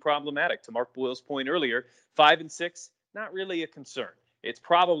being too problematic? To Mark Boyle's point earlier, 5-6, not really a concern. It's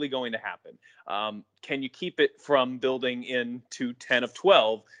probably going to happen. Can you keep it from building into 10 of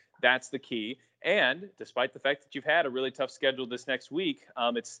 12? That's the key. And despite the fact that you've had a really tough schedule this next week,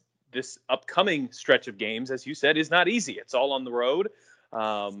 this upcoming stretch of games, as you said, is not easy. It's all on the road.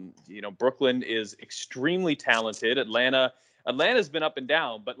 Brooklyn is extremely talented. Atlanta's been up and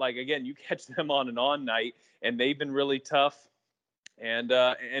down, but again, you catch them on an on night and they've been really tough. And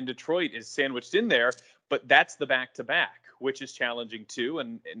Detroit is sandwiched in there, but that's the back-to-back, which is challenging too.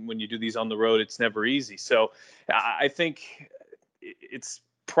 And when you do these on the road, it's never easy. So I think it's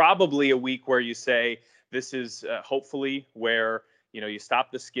probably a week where you say this is hopefully where, you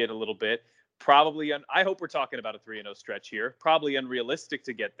stop the skid a little bit. probably, I hope we're talking about a 3-0 stretch here. Probably unrealistic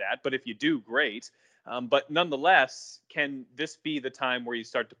to get that, but if you do, great. But nonetheless, can this be the time where you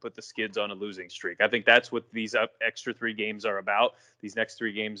start to put the skids on a losing streak? I think that's what these extra 3 games are about. These next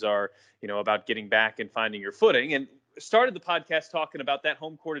 3 games are, about getting back and finding your footing. And started the podcast talking about that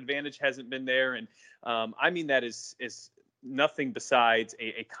home court advantage hasn't been there. And I mean, that is nothing besides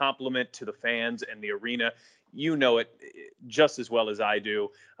a compliment to the fans and the arena. You know it just as well as I do.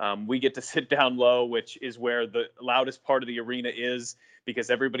 We get to sit down low, which is where the loudest part of the arena is, because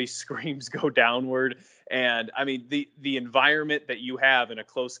everybody screams go downward. And I mean, the environment that you have in a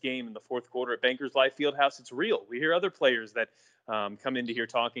close game in the fourth quarter at Bankers Life Fieldhouse, it's real. We hear other players that come into here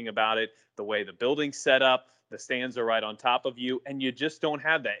talking about it, the way the building's set up, the stands are right on top of you, and you just don't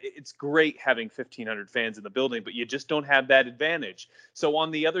have that. It's great having 1,500 fans in the building, but you just don't have that advantage. So on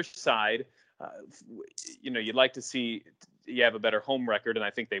the other side, you'd like to see you have a better home record, and I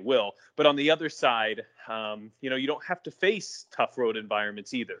think they will. But on the other side, you don't have to face tough road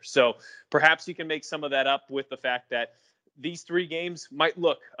environments either. So perhaps you can make some of that up with the fact that these 3 games might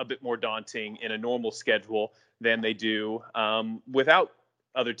look a bit more daunting in a normal schedule than they do without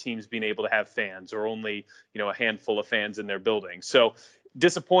other teams being able to have fans, or only, a handful of fans in their building. So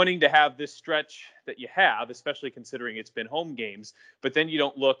disappointing to have this stretch that you have, especially considering it's been home games, but then you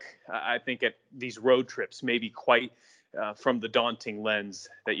don't look, I think, at these road trips maybe quite from the daunting lens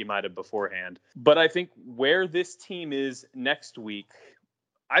that you might have beforehand. But I think where this team is next week,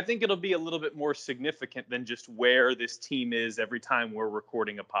 I think it'll be a little bit more significant than just where this team is every time we're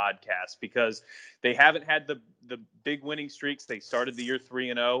recording a podcast, because they haven't had the big winning streaks. They started the year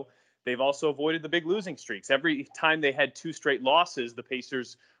 3-0. They've also avoided the big losing streaks. Every time they had 2 straight losses, the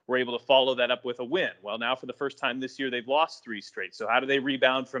Pacers were able to follow that up with a win. Well, now for the first time this year, they've lost 3 straight. So how do they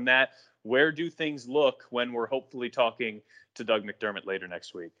rebound from that? Where do things look when we're hopefully talking to Doug McDermott later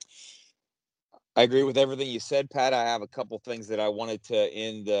next week? I agree with everything you said, Pat. I have a couple things that I wanted to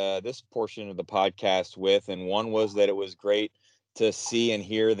end this portion of the podcast with. And one was that it was great to see and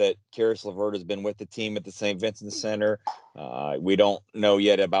hear that Caris LeVert has been with the team at the St. Vincent Center. We don't know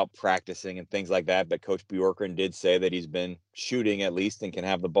yet about practicing and things like that, but Coach Bjorkgren did say that he's been shooting at least and can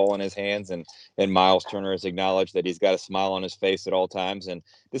have the ball in his hands. And Miles Turner has acknowledged that he's got a smile on his face at all times. And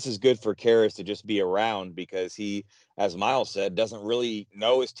this is good for Caris to just be around, because he, as Miles said, doesn't really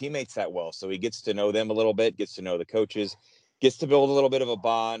know his teammates that well. So he gets to know them a little bit, gets to know the coaches, gets to build a little bit of a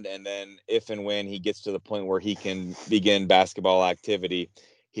bond. And then if and when he gets to the point where he can begin basketball activity,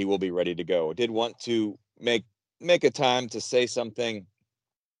 he will be ready to go. I did want to make a time to say something,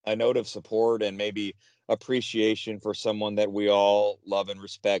 a note of support and maybe appreciation for someone that we all love and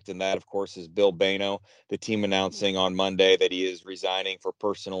respect. And that, of course, is Bill Bayno, the team announcing on Monday that he is resigning for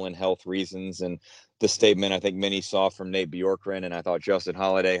personal and health reasons. And the statement I think many saw from Nate Bjorkgren, and I thought Justin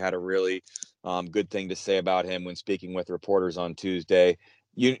Holiday had a really good thing to say about him when speaking with reporters on Tuesday.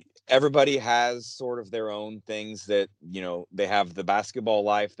 Everybody has sort of their own things that, they have the basketball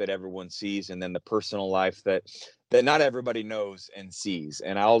life that everyone sees, and then the personal life that not everybody knows and sees.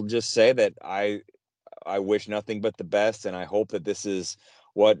 And I'll just say that I wish nothing but the best, and I hope that this is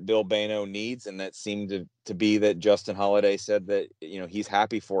what Bill Bayno needs. And that seemed to be that Justin Holiday said that, he's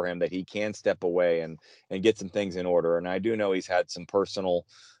happy for him, that he can step away and get some things in order. And I do know he's had some personal,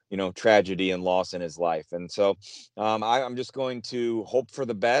 tragedy and loss in his life. And so I'm just going to hope for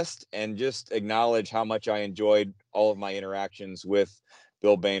the best and just acknowledge how much I enjoyed all of my interactions with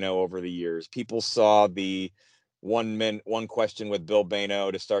Bill Bayno over the years. People saw the one question with Bill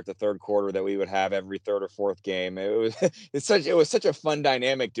Bayno to start the third quarter that we would have every third or fourth game. It was such a fun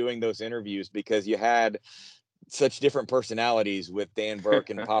dynamic doing those interviews, because you had such different personalities with Dan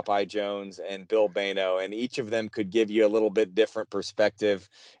Burke and Popeye Jones and Bill Bayno, and each of them could give you a little bit different perspective.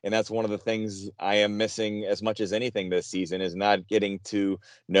 And that's one of the things I am missing as much as anything this season, is not getting to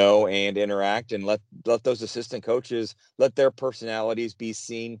know and interact and let those assistant coaches, let their personalities be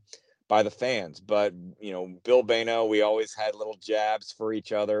seen by the fans. But, Bill Bayno, we always had little jabs for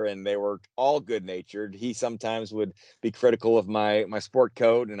each other, and they were all good natured. He sometimes would be critical of my sport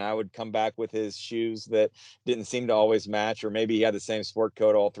coat, and I would come back with his shoes that didn't seem to always match, or maybe he had the same sport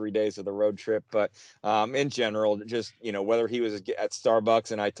coat all 3 days of the road trip. But in general, just, whether he was at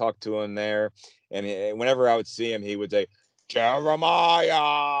Starbucks and I talked to him there, and whenever I would see him, he would say, Jeremiah.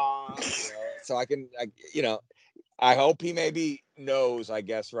 So I hope he maybe knows, I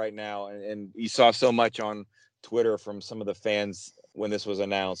guess, right now. And you saw so much on Twitter from some of the fans when this was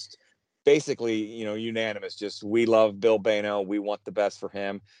announced. Basically, unanimous. Just, we love Bill Bayno. We want the best for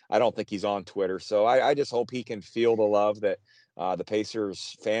him. I don't think he's on Twitter. So I just hope he can feel the love that the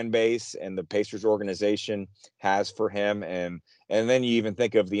Pacers fan base and the Pacers organization has for him. And then you even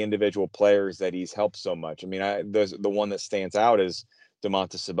think of the individual players that he's helped so much. I mean, the one that stands out is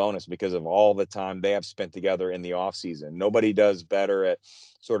Domantas Sabonis, because of all the time they have spent together in the offseason. Nobody does better at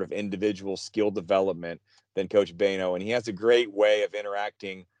sort of individual skill development than Coach Bayno. And he has a great way of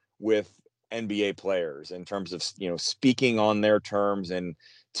interacting with NBA players in terms of, speaking on their terms and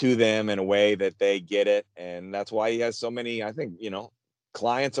to them in a way that they get it. And that's why he has so many, I think,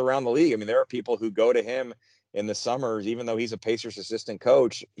 clients around the league. I mean, there are people who go to him in the summers, even though he's a Pacers assistant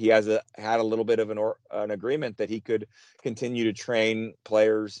coach. He had a little bit of an agreement that he could continue to train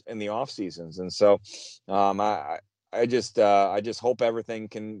players in the off seasons. And so I just hope everything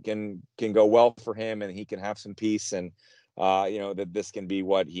can go well for him and he can have some peace, and that this can be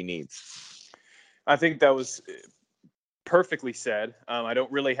what he needs. I think that was perfectly said. I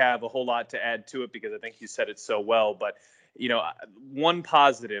don't really have a whole lot to add to it because I think you said it so well. But, one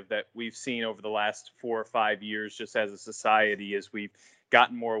positive that we've seen over the last 4 or 5 years just as a society is we've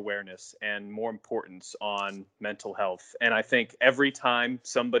gotten more awareness and more importance on mental health. And I think every time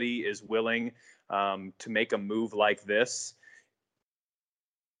somebody is willing to make a move like this,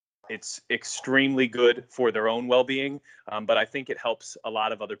 it's extremely good for their own well-being, but I think it helps a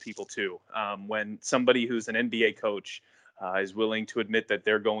lot of other people too. When somebody who's an NBA coach is willing to admit that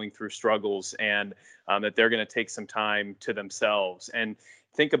they're going through struggles and that they're going to take some time to themselves. And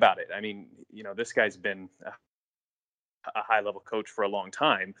think about it. I mean, this guy's been a high-level coach for a long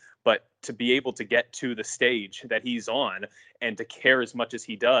time, but to be able to get to the stage that he's on and to care as much as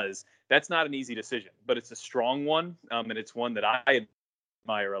he does, that's not an easy decision, but it's a strong one, and it's one that I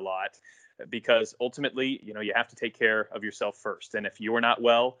admire a lot, because ultimately, you have to take care of yourself first. And if you're not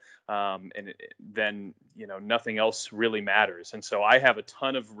well, then, nothing else really matters. And so I have a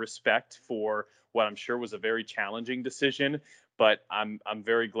ton of respect for what I'm sure was a very challenging decision, but I'm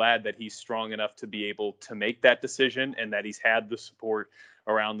very glad that he's strong enough to be able to make that decision and that he's had the support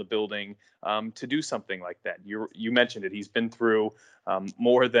around the building to do something like that. You mentioned it. He's been through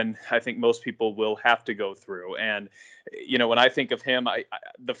more than I think most people will have to go through. And, when I think of him,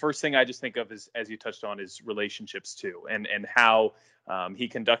 the first thing I just think of is, as you touched on, is relationships too, and how he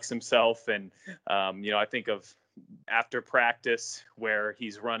conducts himself. And, I think of after practice where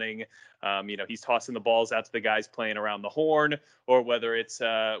he's running, he's tossing the balls out to the guys playing around the horn, or whether it's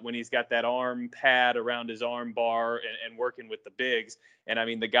when he's got that arm pad around his arm bar and working with the bigs. And I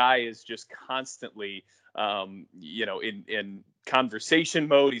mean, the guy is just constantly, in conversation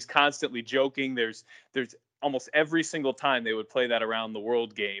mode. He's constantly joking. There's almost every single time they would play that Around the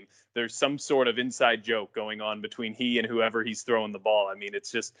World game, there's some sort of inside joke going on between he and whoever he's throwing the ball. I mean,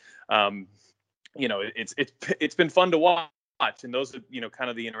 it's just, it's been fun to watch. And those are, kind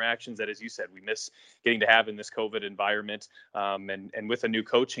of the interactions that, as you said, we miss getting to have in this COVID environment. And with a new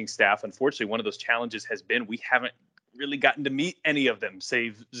coaching staff, unfortunately, one of those challenges has been we haven't really gotten to meet any of them,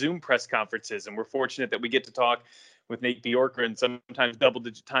 save Zoom press conferences. And we're fortunate that we get to talk with Nate Bjorkgren sometimes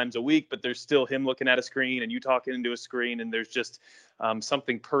double-digit times a week, but there's still him looking at a screen and you talking into a screen. And there's just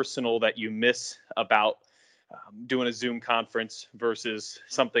something personal that you miss about doing a Zoom conference versus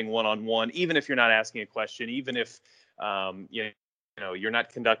something one-on-one, even if you're not asking a question, even if, you're not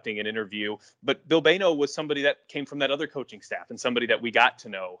conducting an interview. But Bill Bayno was somebody that came from that other coaching staff and somebody that we got to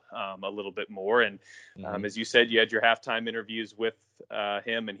know a little bit more. And as you said, you had your halftime interviews with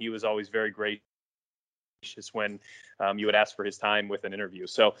him, and he was always very gracious when you would ask for his time with an interview.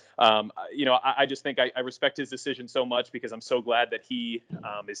 So, I just think I respect his decision so much, because I'm so glad that he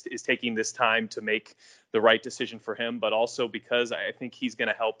is taking this time to make the right decision for him, but also because I think he's going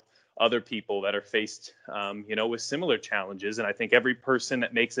to help other people that are faced, with similar challenges. And I think every person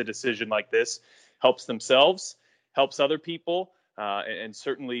that makes a decision like this helps themselves, helps other people, and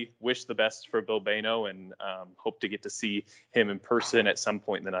certainly wish the best for Bill Bayno, and hope to get to see him in person at some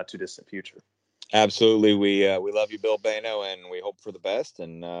point in the not too distant future. Absolutely. We love you, Bill Bayno, and we hope for the best.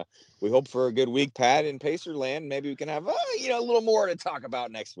 And we hope for a good week, Pat, in Pacerland. Maybe we can have, a little more to talk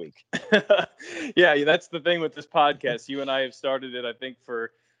about next week. Yeah, that's the thing with this podcast. You and I have started it, I think,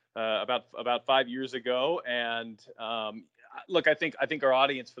 for about 5 years ago. And look, I think our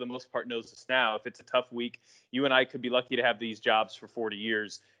audience, for the most part, knows this now. If it's a tough week, you and I could be lucky to have these jobs for 40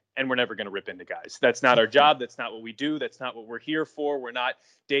 years. And we're never going to rip into guys. That's not our job. That's not what we do. That's not what we're here for. We're not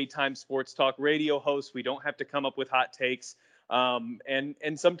daytime sports talk radio hosts. We don't have to come up with hot takes. And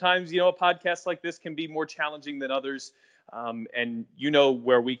sometimes, a podcast like this can be more challenging than others. And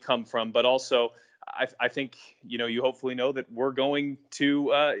where we come from. But also, I think, you hopefully know that we're going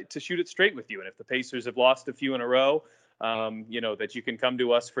to shoot it straight with you. And if the Pacers have lost a few in a row, that you can come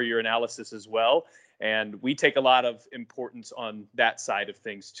to us for your analysis as well. And we take a lot of importance on that side of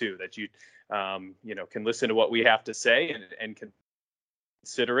things too, that you can listen to what we have to say and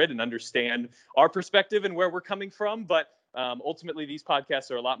consider it and understand our perspective and where we're coming from. But ultimately, these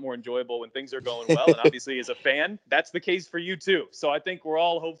podcasts are a lot more enjoyable when things are going well. And obviously, as a fan, that's the case for you too. So I think we're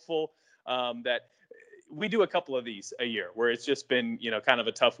all hopeful that we do a couple of these a year where it's just been, kind of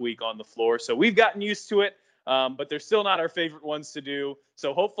a tough week on the floor. So we've gotten used to it. But they're still not our favorite ones to do.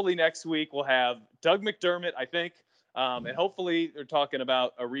 So hopefully next week we'll have Doug McDermott, I think. And hopefully they're talking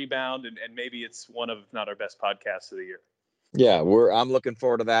about a rebound and maybe it's one of, if not our best podcasts of the year. Yeah, I'm looking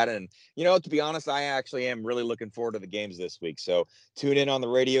forward to that. And, to be honest, I actually am really looking forward to the games this week. So tune in on the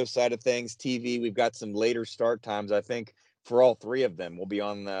radio side of things. TV, we've got some later start times, I think, for all three of them. We'll be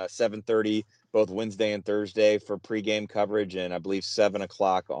on 7:30, both Wednesday and Thursday for pregame coverage, and I believe 7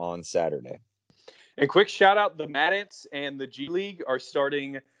 o'clock on Saturday. And quick shout out, the Mad Ants and the G League are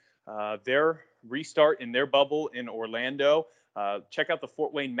starting their restart in their bubble in Orlando. Check out the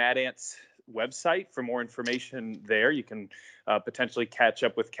Fort Wayne Mad Ants website for more information there. You can potentially catch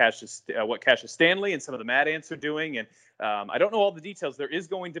up with what Cassius Stanley and some of the Mad Ants are doing. And I don't know all the details. There is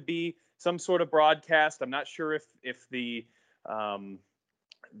going to be some sort of broadcast. I'm not sure if the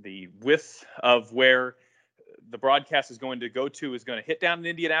width of where the broadcast is going to go to is going to hit down in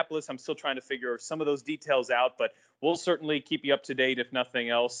Indianapolis. I'm still trying to figure some of those details out, but we'll certainly keep you up to date if nothing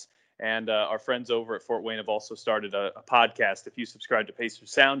else. And our friends over at Fort Wayne have also started a podcast. If you subscribe to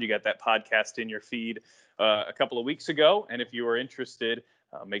Pacers Sound, you got that podcast in your feed a couple of weeks ago. And if you are interested,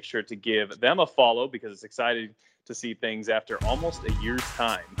 make sure to give them a follow because it's exciting to see things after almost a year's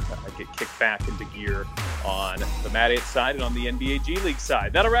time get kicked back into gear on the Mad Ants side and on the NBA G League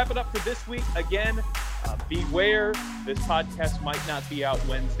side. That'll wrap it up for this week. Again, beware, this podcast might not be out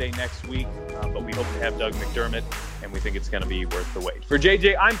Wednesday next week, but we hope to have Doug McDermott, and we think it's going to be worth the wait. For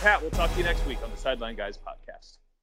JJ, I'm Pat. We'll talk to you next week on the Sideline Guys podcast.